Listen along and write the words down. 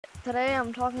Today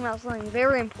I'm talking about something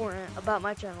very important about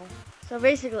my channel. So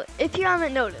basically, if you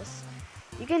haven't noticed,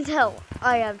 you can tell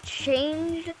I have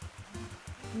changed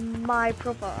my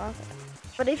profile.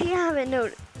 But if you haven't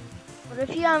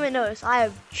noticed, I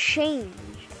have changed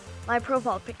my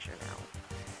profile picture now.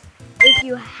 If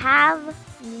you have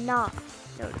not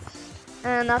noticed,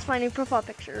 and that's my new profile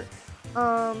picture.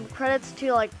 Credits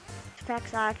to like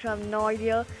Facts Act, I have no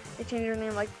idea. They change their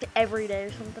name like every day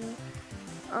or something.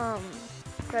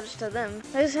 Credits to them.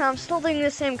 I'm still doing the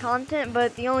same content,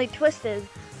 but the only twist is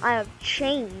I have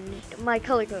changed my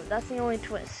color code. That's the only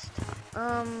twist.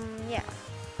 Yeah.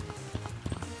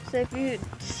 So if you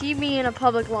see me in a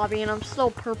public lobby and I'm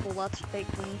still purple, that's fake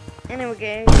me.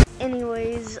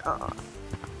 Anyways,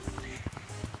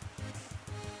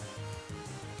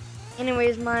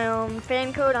 my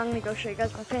fan code, I'm gonna go show you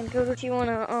guys my fan code. If you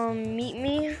wanna meet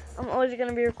me, I'm always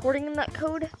gonna be recording in that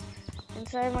code.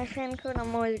 Inside my fan code,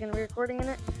 I'm always gonna be recording in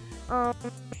it.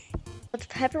 It's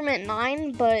Peppermint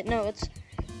 9, but no, it's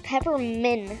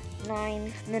Peppermin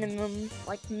 9 minimum,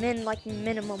 like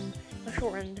minimum, a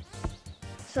shortened.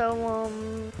 So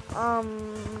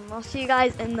I'll see you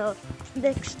guys in the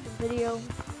next video.